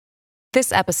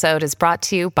This episode is brought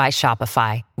to you by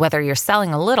Shopify. Whether you're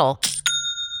selling a little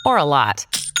or a lot,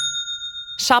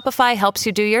 Shopify helps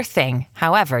you do your thing,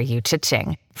 however you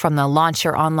cha-ching. From the launch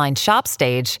your online shop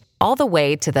stage, all the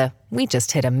way to the we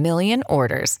just hit 1 million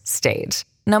orders stage.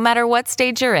 No matter what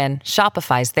stage you're in,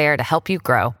 Shopify's there to help you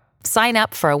grow. Sign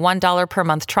up for a $1 per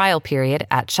month trial period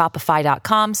at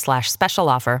shopify.com/special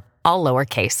offer, all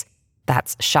lowercase.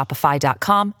 That's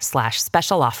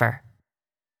shopify.com/special offer.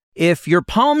 If your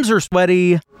palms are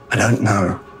sweaty, I don't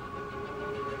know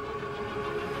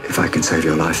if I can save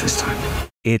your life this time.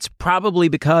 It's probably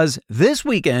because this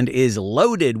weekend is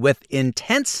loaded with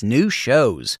intense new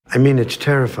shows. I mean, it's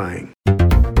terrifying.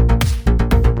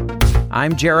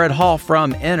 I'm Jared Hall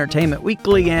from Entertainment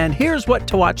Weekly, and here's what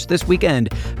to watch this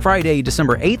weekend, Friday,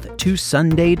 December 8th to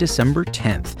Sunday, December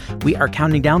 10th. We are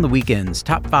counting down the weekend's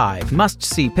top 5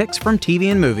 must-see picks from TV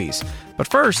and movies. But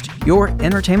first, your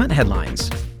entertainment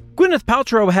headlines. Gwyneth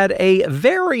Paltrow had a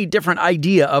very different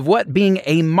idea of what being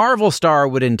a Marvel star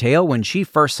would entail when she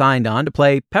first signed on to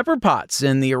play Pepper Potts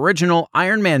in the original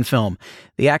Iron Man film.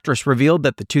 The actress revealed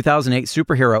that the 2008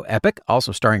 superhero epic,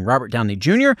 also starring Robert Downey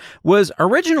Jr., was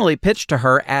originally pitched to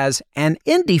her as an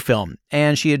indie film,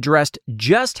 and she addressed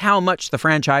just how much the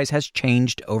franchise has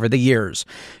changed over the years.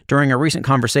 During a recent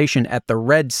conversation at the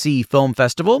Red Sea Film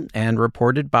Festival, and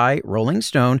reported by Rolling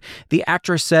Stone, the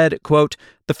actress said, quote,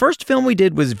 "The first film we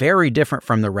did was very different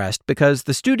from the rest because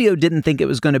the studio didn't think it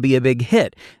was going to be a big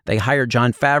hit. They hired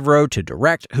Jon Favreau to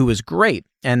direct, who was great,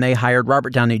 and they hired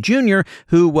Robert Downey Jr.,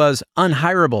 who was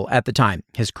unhireable at the time.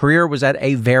 His career was at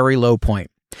a very low point."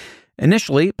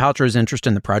 Initially, Paltrow's interest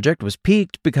in the project was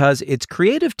piqued because its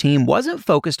creative team wasn't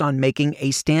focused on making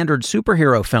a standard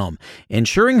superhero film,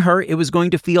 ensuring her it was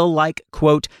going to feel like,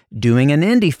 quote, doing an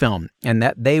indie film, and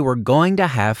that they were going to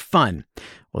have fun.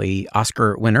 Well, the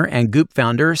Oscar winner and Goop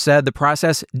founder said the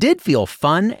process did feel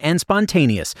fun and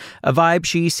spontaneous, a vibe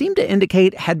she seemed to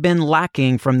indicate had been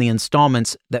lacking from the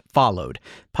installments that followed.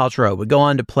 Paltrow would go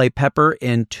on to play Pepper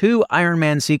in 2 Iron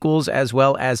Man sequels, as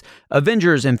well as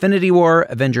Avengers Infinity War,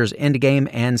 Avengers Endgame,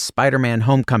 and Spider-Man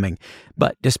Homecoming.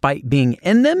 But despite being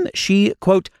in them, she,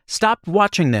 quote, stopped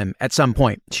watching them at some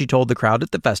point, she told the crowd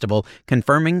at the festival,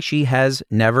 confirming she has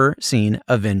never seen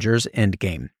Avengers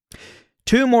Endgame.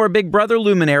 2 more Big Brother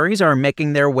luminaries are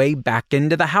making their way back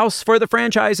into the house for the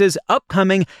franchise's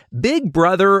upcoming Big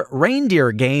Brother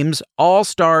Reindeer Games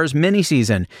All-Stars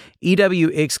miniseason. EW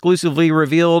exclusively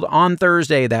revealed on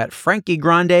Thursday that Frankie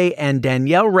Grande and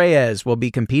Danielle Reyes will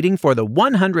be competing for the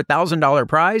 $100,000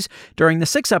 prize during the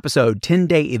 6-episode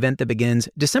 10-day event that begins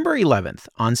December 11th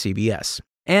on CBS.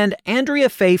 And Andrea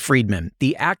Faye Friedman,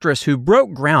 the actress who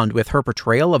broke ground with her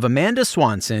portrayal of Amanda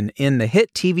Swanson in the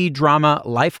hit TV drama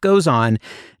Life Goes On,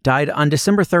 died on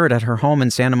December 3rd at her home in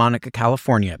Santa Monica,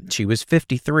 California. She was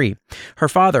 53. Her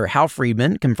father, Hal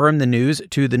Friedman, confirmed the news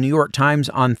to the New York Times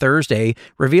on Thursday,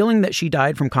 revealing that she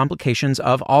died from complications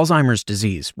of Alzheimer's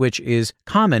disease, which is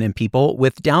common in people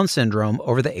with Down syndrome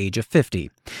over the age of 50.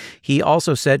 He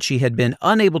also said she had been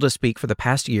unable to speak for the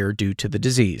past year due to the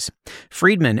disease.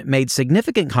 Friedman made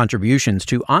significant contributions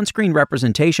to on-screen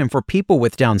representation for people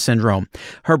with Down syndrome.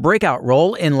 Her breakout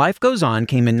role in Life Goes On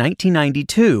came in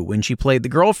 1992 when she played the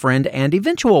girlfriend and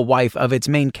eventual wife of its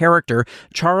main character,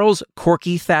 Charles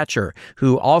Corky Thatcher,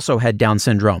 who also had Down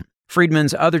syndrome.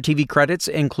 Friedman's other TV credits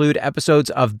include episodes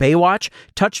of Baywatch,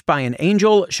 Touched by an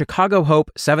Angel, Chicago Hope,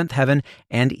 Seventh Heaven,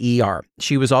 and ER.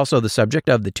 She was also the subject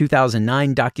of the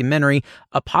 2009 documentary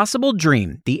A Possible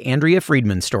Dream, the Andrea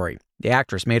Friedman story. The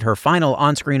actress made her final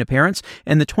on-screen appearance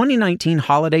in the 2019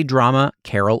 holiday drama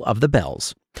Carol of the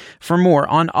Bells. For more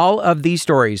on all of these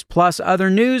stories, plus other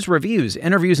news, reviews,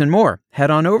 interviews, and more,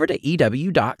 head on over to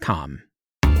EW.com.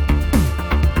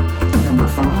 Number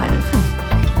 5.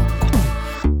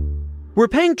 We're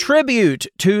paying tribute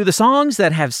to the songs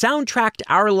that have soundtracked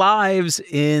our lives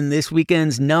in this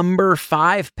weekend's number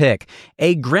 5 pick.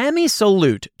 A Grammy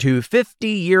salute to 50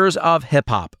 years of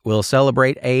hip-hop. We'll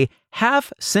celebrate a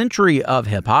half-century of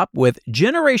hip-hop with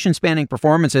generation-spanning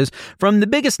performances from the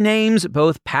biggest names,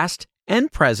 both past and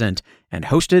present, and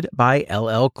hosted by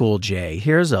LL Cool J.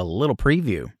 Here's a little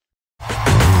preview.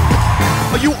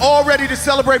 Are you all ready to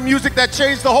celebrate music that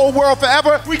changed the whole world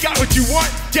forever? We got what you want.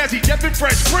 Jazzy Jeff and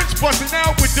Fresh Prince busting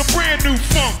out with the brand new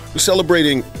funk. We're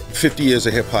celebrating 50 years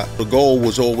of hip-hop. The goal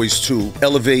was always to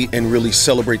elevate and really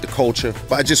celebrate the culture.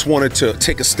 But I just wanted to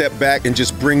take a step back and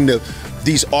just bring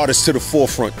these artists to the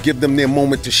forefront, give them their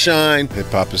moment to shine.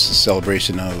 Hip-hop is a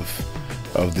celebration of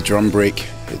the drum break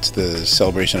It's the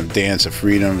celebration of dance, of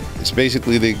freedom. It's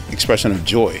basically the expression of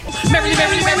joy. Merry,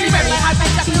 merry, merry, merry, I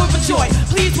bet you with joy.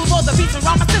 Please with all the beats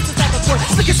around my sisters on the floor.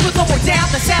 Slick as with the way down,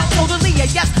 the sound totally a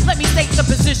yes. Let me state the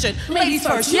position. Ladies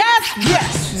first, yes,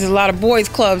 yes. There's a lot of boys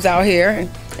clubs out here,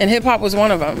 and hip-hop was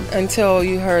one of them until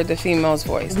you heard the female's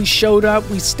voice. We showed up,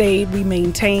 we stayed, we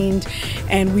maintained,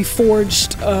 and we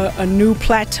forged a new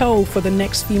plateau for the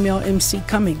next female MC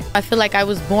coming. I feel like I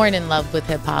was born in love with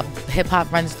hip-hop.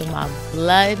 Hip-hop runs through my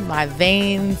blood, my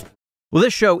veins. Well,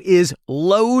 this show is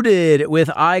loaded with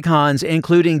icons,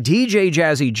 including DJ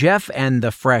Jazzy Jeff and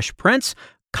the Fresh Prince,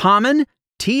 Common,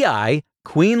 T.I.,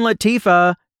 Queen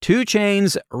Latifah, 2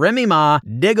 Chainz, Remy Ma,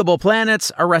 Diggable Planets,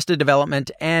 Arrested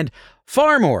Development, and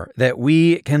far more that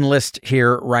we can list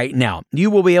here right now.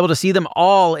 You will be able to see them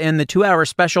all in the 2-hour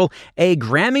special, A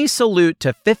Grammy Salute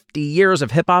to 50 Years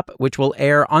of Hip Hop, which will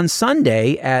air on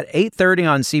Sunday at 8:30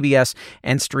 on CBS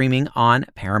and streaming on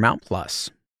Paramount+.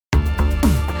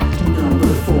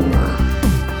 Number 4.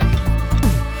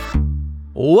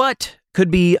 What could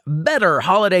be better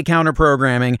holiday counter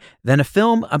programming than a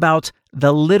film about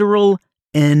the literal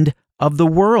end of the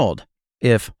world?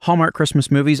 If Hallmark Christmas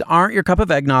movies aren't your cup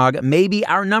of eggnog, maybe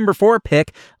our number 4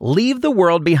 pick, Leave the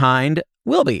World Behind,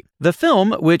 will be. The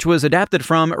film, which was adapted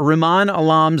from Rumaan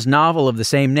Alam's novel of the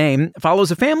same name,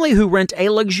 follows a family who rent a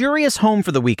luxurious home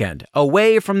for the weekend,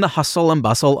 away from the hustle and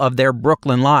bustle of their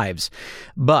Brooklyn lives.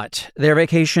 But their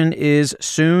vacation is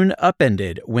soon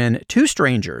upended when 2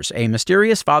 strangers, a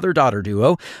mysterious father-daughter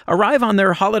duo, arrive on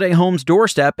their holiday home's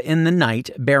doorstep in the night,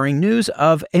 bearing news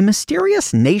of a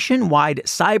mysterious nationwide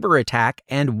cyber attack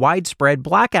and widespread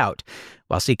blackout,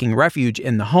 while seeking refuge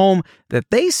in the home that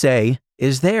they say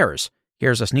is theirs.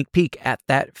 Here's a sneak peek at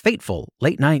that fateful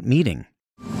late-night meeting.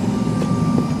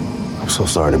 I'm so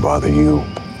sorry to bother you.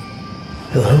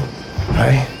 Hello?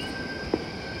 Hi.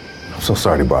 I'm so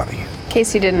sorry to bother you. In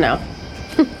case you didn't know.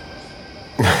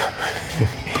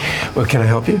 Well, can I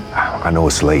help you? I know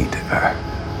it's late.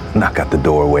 Knock at the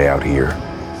doorway out here.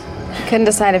 Couldn't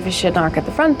decide if you should knock at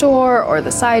the front door or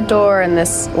the side door, and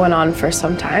this went on for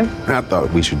some time. I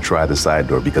thought we should try the side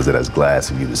door because it has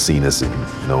glass and you'd have seen us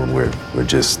and known we're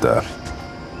just,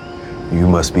 You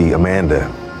must be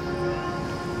Amanda.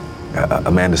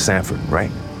 Amanda Sanford, right?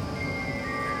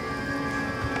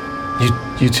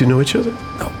 You two know each other?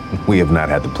 No, we have not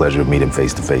had the pleasure of meeting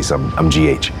face to face. I'm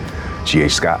GH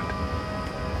Scott.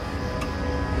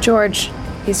 George.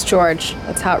 He's George.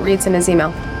 That's how it reads in his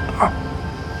email.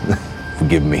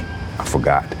 Forgive me, I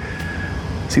forgot.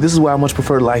 See, this is why I much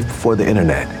prefer life before the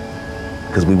internet.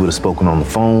 Because we would have spoken on the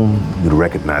phone, you would have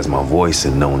recognized my voice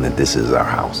and known that this is our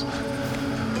house.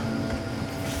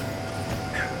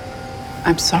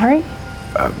 I'm sorry?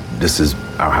 This is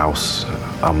our house.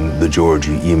 I'm the George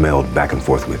you emailed back and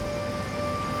forth with.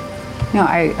 No,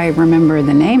 I remember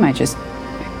the name. I just...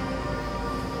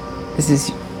 This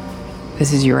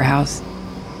is your house?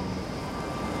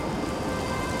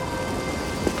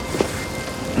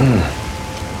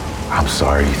 I'm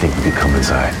sorry. You think we could come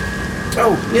inside?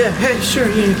 Oh, yeah. Hey, sure.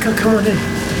 Yeah, come on in.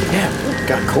 Yeah,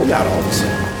 got cold out all of a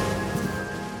sudden.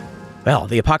 Well,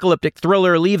 the apocalyptic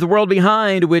thriller Leave the World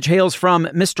Behind, which hails from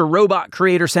Mr. Robot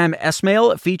creator Sam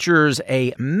Esmail, features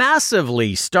a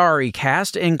massively starry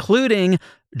cast, including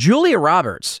Julia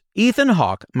Roberts, Ethan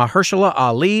Hawke, Mahershala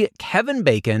Ali, Kevin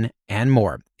Bacon, and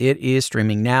more. It is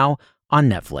streaming now on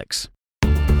Netflix.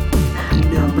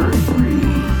 Number 3.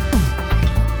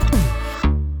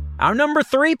 Our number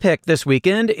 3 pick this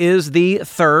weekend is the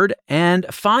third and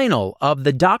final of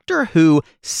the Doctor Who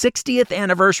 60th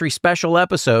anniversary special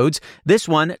episodes, this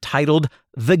one titled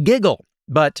The Giggle.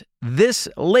 But this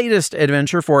latest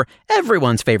adventure for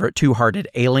everyone's favorite two-hearted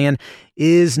alien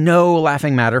is no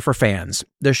laughing matter for fans.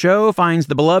 The show finds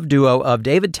the beloved duo of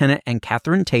David Tennant and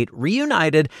Catherine Tate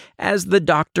reunited as the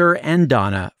Doctor and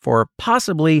Donna for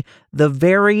possibly the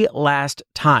very last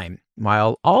time,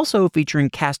 while also featuring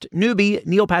cast newbie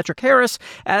Neil Patrick Harris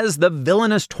as the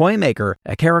villainous Toymaker,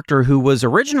 a character who was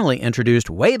originally introduced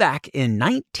way back in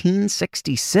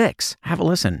 1966. Have a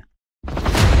listen.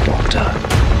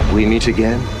 Doctor, we meet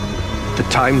again. The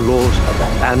Time Lord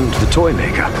and the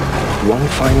Toymaker. One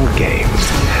final game.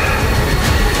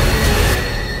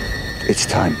 It's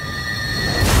time.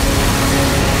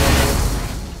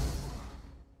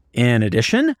 In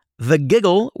addition, The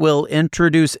Giggle will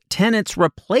introduce Tennant's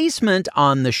replacement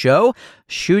on the show,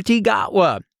 Ncuti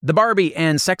Gatwa, The Barbie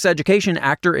and sex education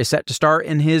actor is set to star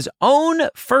in his own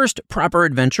first proper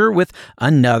adventure with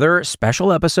another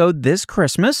special episode this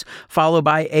Christmas, followed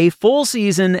by a full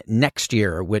season next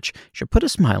year, which should put a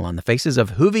smile on the faces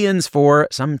of Whovians for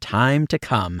some time to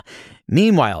come.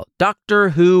 Meanwhile, Doctor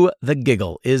Who The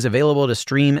Giggle is available to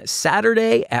stream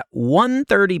Saturday at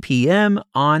 1:30 p.m.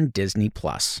 on Disney+.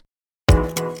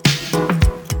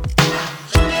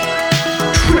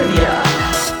 Trivia.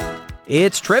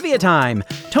 It's trivia time.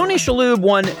 Tony Shalhoub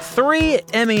won 3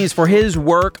 Emmys for his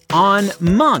work on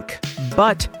Monk,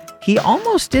 but he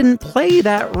almost didn't play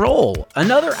that role.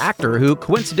 Another actor who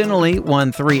coincidentally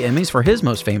won 3 Emmys for his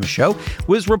most famous show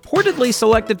was reportedly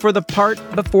selected for the part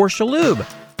before Shalhoub.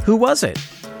 Who was it?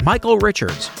 Michael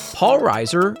Richards, Paul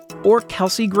Reiser, or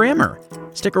Kelsey Grammer?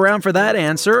 Stick around for that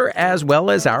answer, as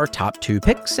well as our top 2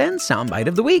 picks and soundbite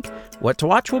of the week. What to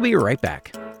Watch will be right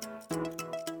back.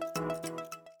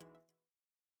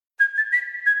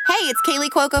 Hey, it's Kaylee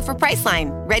Cuoco for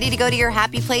Priceline. Ready to go to your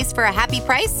happy place for a happy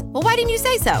price? Well, why didn't you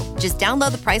say so? Just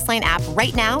download the Priceline app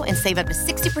right now and save up to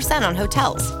 60% on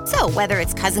hotels. So whether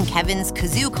it's Cousin Kevin's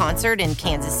Kazoo Concert in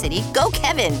Kansas City, go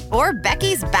Kevin, or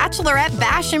Becky's Bachelorette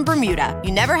Bash in Bermuda,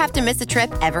 you never have to miss a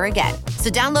trip ever again.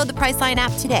 So download the Priceline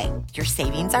app today. Your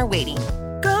savings are waiting.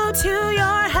 Go to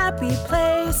your happy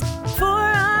place for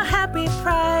a happy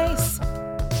price.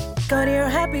 Go to your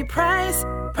happy price,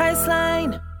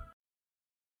 Priceline.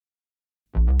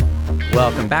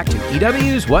 Welcome back to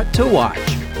EW's What to Watch.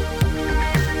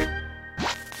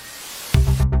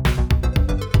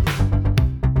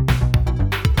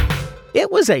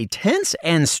 It was a tense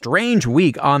and strange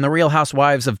week on The Real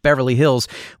Housewives of Beverly Hills,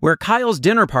 where Kyle's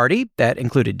dinner party, that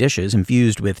included dishes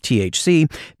infused with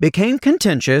THC, became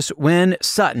contentious when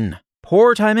Sutton,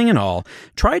 poor timing and all,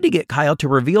 tried to get Kyle to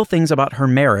reveal things about her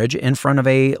marriage in front of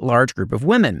a large group of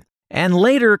women. And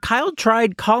later, Kyle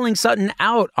tried calling Sutton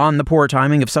out on the poor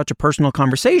timing of such a personal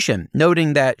conversation,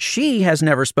 noting that she has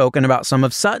never spoken about some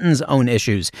of Sutton's own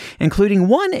issues, including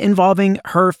one involving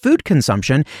her food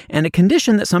consumption and a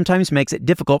condition that sometimes makes it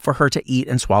difficult for her to eat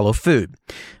and swallow food.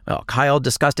 Well, Kyle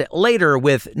discussed it later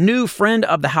with new friend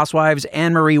of the Housewives,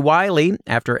 Anne-Marie Wiley,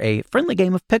 after a friendly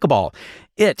game of pickleball.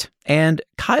 It and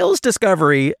Kyle's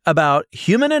discovery about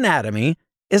human anatomy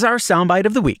is our soundbite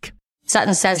of the week.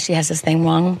 Sutton says she has this thing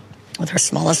wrong with her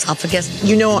small esophagus.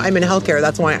 You know I'm in healthcare.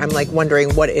 That's why I'm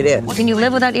wondering what it is. Can you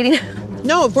live without eating?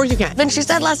 No, of course you can't. Then she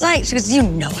said last night, she goes, you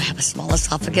know I have a small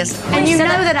esophagus. And you know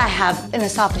that I have an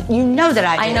esophagus. You know that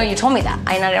I do. I know you told me that.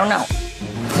 I don't know.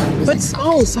 But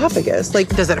small esophagus,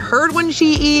 does it hurt when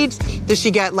she eats? Does she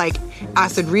get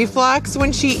acid reflux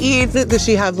when she eats? Does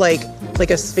she have like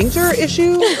a sphincter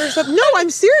issue or something? No, I'm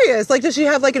serious. Does she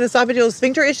have an esophageal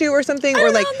sphincter issue or something? Or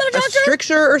a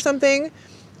stricture or something?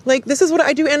 This is what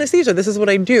I do anesthesia. This is what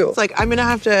I do. I'm going to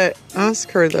have to ask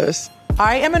her this.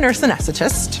 I am a nurse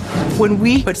anesthetist. When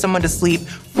we put someone to sleep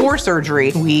for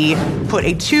surgery, we put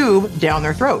a tube down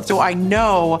their throat. So I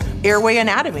know airway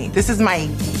anatomy. This is my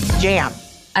jam.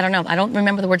 I don't know. I don't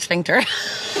remember the word sphincter. Kyle,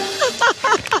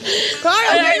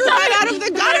 get your head out of the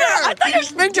gutter. I thought your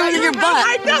sphincter was in your butt.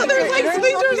 I know. There's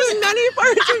sphincters in many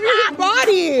parts of your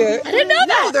body. I didn't know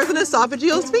that. No, there's an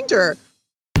esophageal sphincter.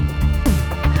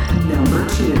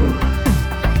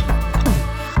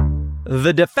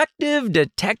 The Defective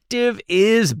Detective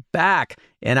is back.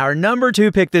 And our number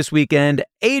 2 pick this weekend,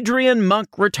 Adrian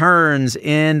Monk returns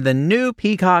in the new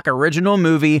Peacock original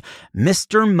movie,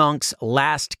 Mr. Monk's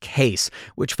Last Case,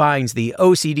 which finds the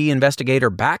OCD investigator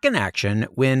back in action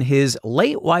when his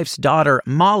late wife's daughter,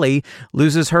 Molly,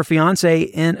 loses her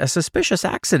fiancé in a suspicious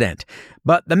accident.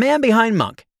 But the man behind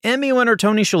Monk, Emmy winner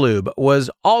Tony Shalhoub, was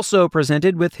also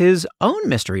presented with his own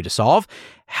mystery to solve: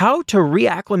 how to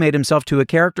reacclimate himself to a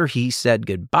character he said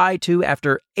goodbye to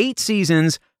after 8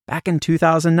 seasons back in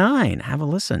 2009. Have a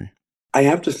listen. I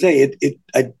have to say,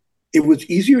 it was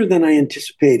easier than I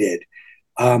anticipated.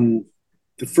 The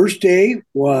first day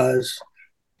was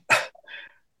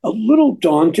a little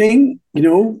daunting.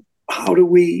 How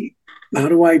do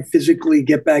I physically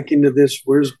get back into this?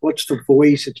 What's the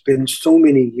voice? It's been so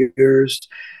many years.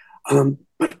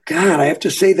 But God, I have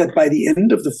to say that by the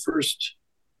end of the first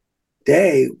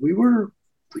day, we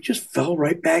just fell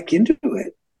right back into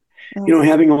it.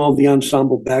 Having all the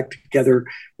ensemble back together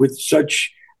with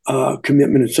such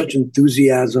commitment and such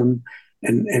enthusiasm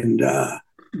and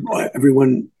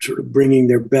everyone sort of bringing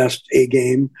their best A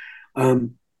game. We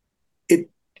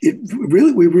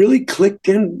really clicked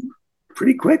in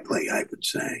pretty quickly, I would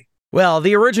say. Well,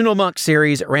 the original Monk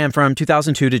series ran from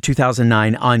 2002 to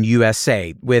 2009 on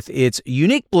USA, with its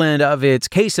unique blend of its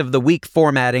case of the week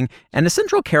formatting and a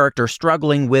central character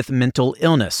struggling with mental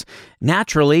illness.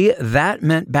 Naturally, that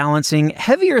meant balancing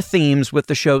heavier themes with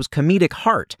the show's comedic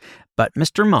heart. But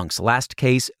Mr. Monk's last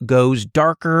case goes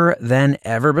darker than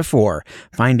ever before,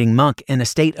 finding Monk in a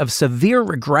state of severe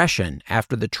regression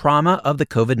after the trauma of the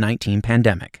COVID-19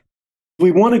 pandemic.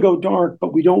 We want to go dark,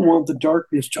 but we don't want the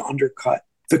darkness to undercut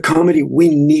the comedy we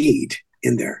need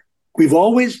in there. We've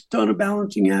always done a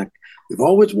balancing act. We've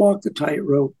always walked the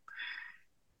tightrope.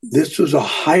 This was a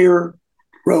higher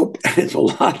rope, and it's a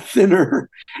lot thinner,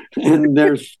 and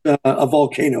there's a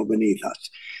volcano beneath us.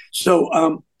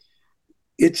 So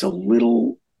it's a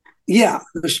little,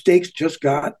 the stakes just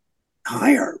got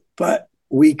higher, but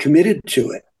we committed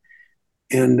to it,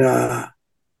 and I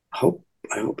hope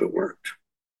it worked.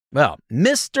 Well,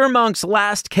 Mr. Monk's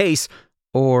last case,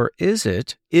 or is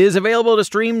it, is available to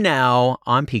stream now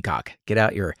on Peacock. Get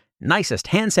out your nicest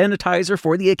hand sanitizer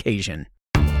for the occasion.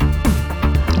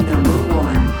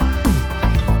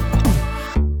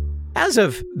 As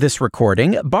of this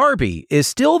recording, Barbie is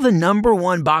still the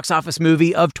 #1 box office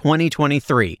movie of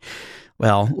 2023.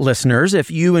 Well, listeners, if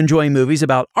you enjoy movies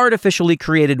about artificially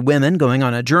created women going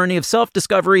on a journey of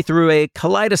self-discovery through a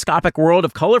kaleidoscopic world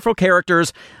of colorful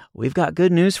characters, we've got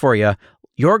good news for you.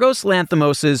 Yorgos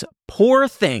Lanthimos' Poor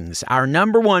Things, our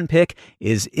 #1 pick,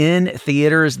 is in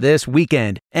theaters this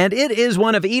weekend, and it is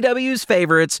one of EW's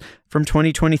favorites from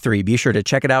 2023. Be sure to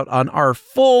check it out on our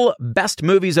full Best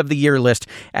Movies of the Year list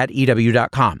at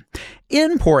EW.com.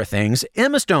 In Poor Things,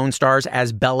 Emma Stone stars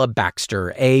as Bella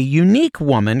Baxter, a unique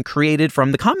woman created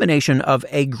from the combination of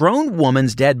a grown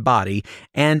woman's dead body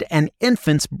and an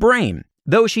infant's brain.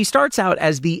 Though she starts out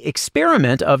as the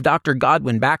experiment of Dr.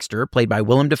 Godwin Baxter, played by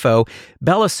Willem Dafoe,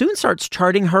 Bella soon starts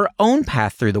charting her own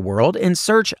path through the world in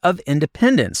search of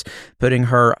independence, putting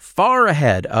her far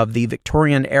ahead of the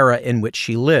Victorian era in which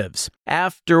she lives.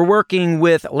 After working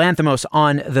with Lanthimos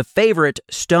on The Favorite,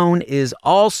 Stone is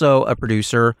also a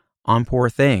producer on Poor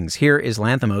Things. Here is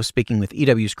Lanthimos speaking with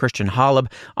EW's Christian Shalhoub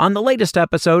on the latest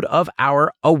episode of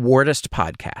our Awardist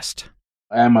podcast.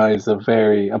 Emma is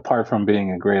apart from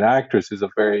being a great actress, is a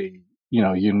very,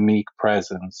 unique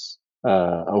presence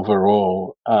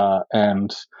overall.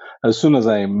 And as soon as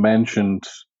I mentioned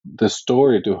the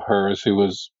story to her, she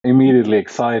was immediately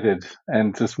excited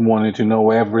and just wanted to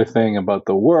know everything about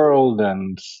the world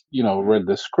and, read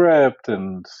the script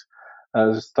and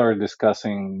started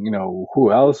discussing,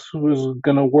 who else was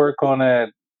going to work on it,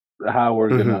 how we're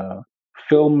going to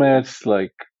film it,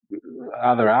 like,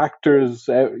 other actors,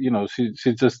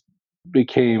 she just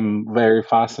became very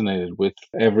fascinated with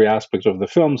every aspect of the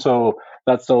film. So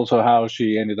that's also how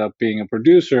she ended up being a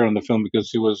producer on the film, because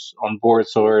she was on board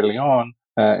so early on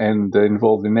and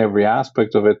involved in every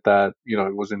aspect of it that,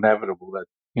 it was inevitable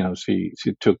that, she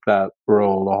took that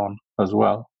role on as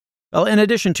well. Well, in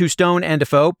addition to Stone and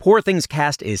Dafoe, Poor Things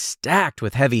cast is stacked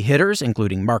with heavy hitters,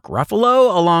 including Mark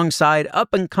Ruffalo, alongside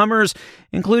up-and-comers,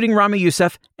 including Rami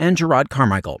Youssef and Gerard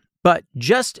Carmichael. But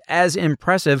just as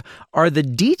impressive are the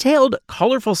detailed,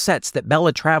 colorful sets that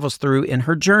Bella travels through in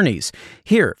her journeys.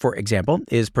 Here, for example,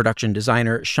 is production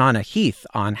designer Shauna Heath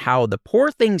on how the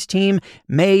Poor Things team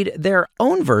made their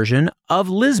own version of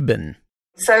Lisbon.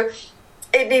 So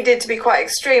it needed to be quite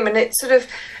extreme, and it sort of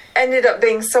ended up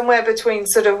being somewhere between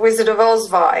sort of Wizard of Oz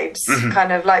vibes,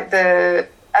 kind of like the...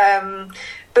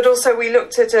 but also we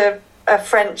looked at a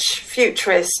French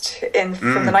futurist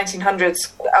from the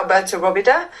 1900s, Alberto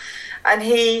Robida, and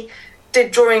he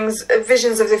did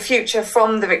visions of the future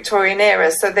from the Victorian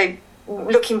era. So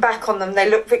looking back on them, they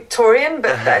look Victorian,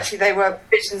 but actually they were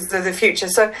visions of the future.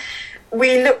 So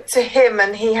we looked to him,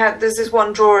 and there's this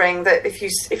one drawing that if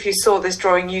you saw this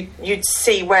drawing, you'd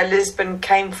see where Lisbon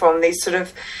came from, these sort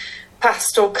of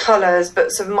pastel colours,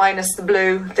 but sort of minus the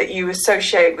blue that you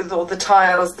associate with all the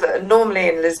tiles that are normally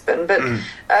in Lisbon. But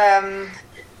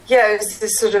it was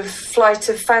this sort of flight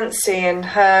of fancy and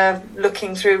her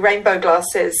looking through rainbow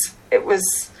glasses. It was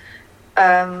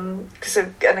and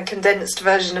a condensed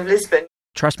version of Lisbon.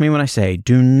 Trust me when I say,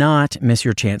 do not miss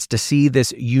your chance to see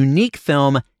this unique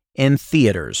film in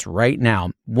theaters right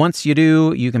now. Once you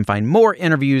do, you can find more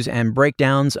interviews and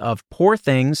breakdowns of Poor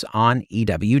Things on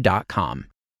EW.com.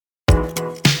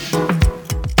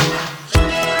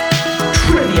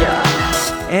 Trivia.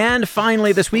 And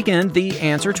finally this weekend, the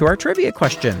answer to our trivia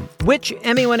question. Which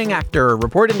Emmy-winning actor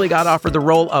reportedly got offered the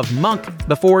role of Monk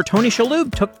before Tony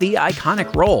Shalhoub took the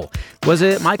iconic role? Was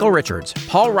it Michael Richards,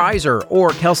 Paul Reiser,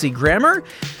 or Kelsey Grammer?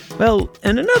 Well,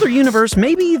 in another universe,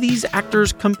 maybe these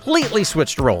actors completely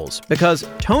switched roles, because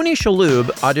Tony Shalhoub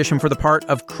auditioned for the part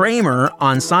of Kramer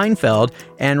on Seinfeld,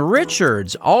 and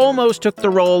Richards almost took the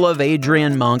role of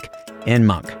Adrian Monk in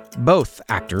Monk. Both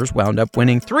actors wound up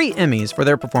winning 3 Emmys for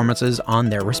their performances on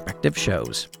their respective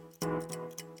shows.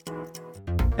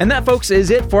 And that, folks,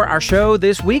 is it for our show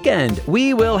this weekend.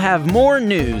 We will have more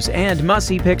news and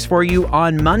must-see picks for you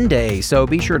on Monday, so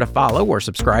be sure to follow or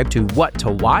subscribe to What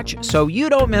to Watch so you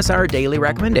don't miss our daily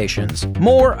recommendations,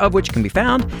 more of which can be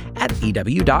found at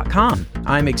EW.com.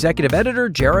 I'm Executive Editor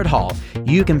Jared Hall.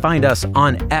 You can find us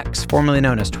on X, formerly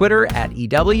known as Twitter, at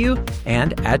EW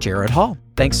and at Jared Hall.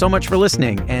 Thanks so much for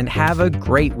listening, and have a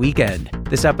great weekend.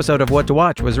 This episode of What to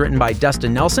Watch was written by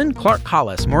Dustin Nelson, Clark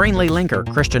Collis, Maureen Lee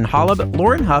Linker, Christian Holub,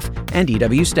 Lauren Huff, and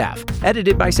EW staff.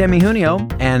 Edited by Sammy Junio,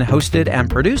 and hosted and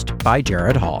produced by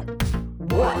Jared Hall.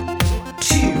 1,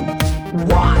 2,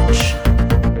 1.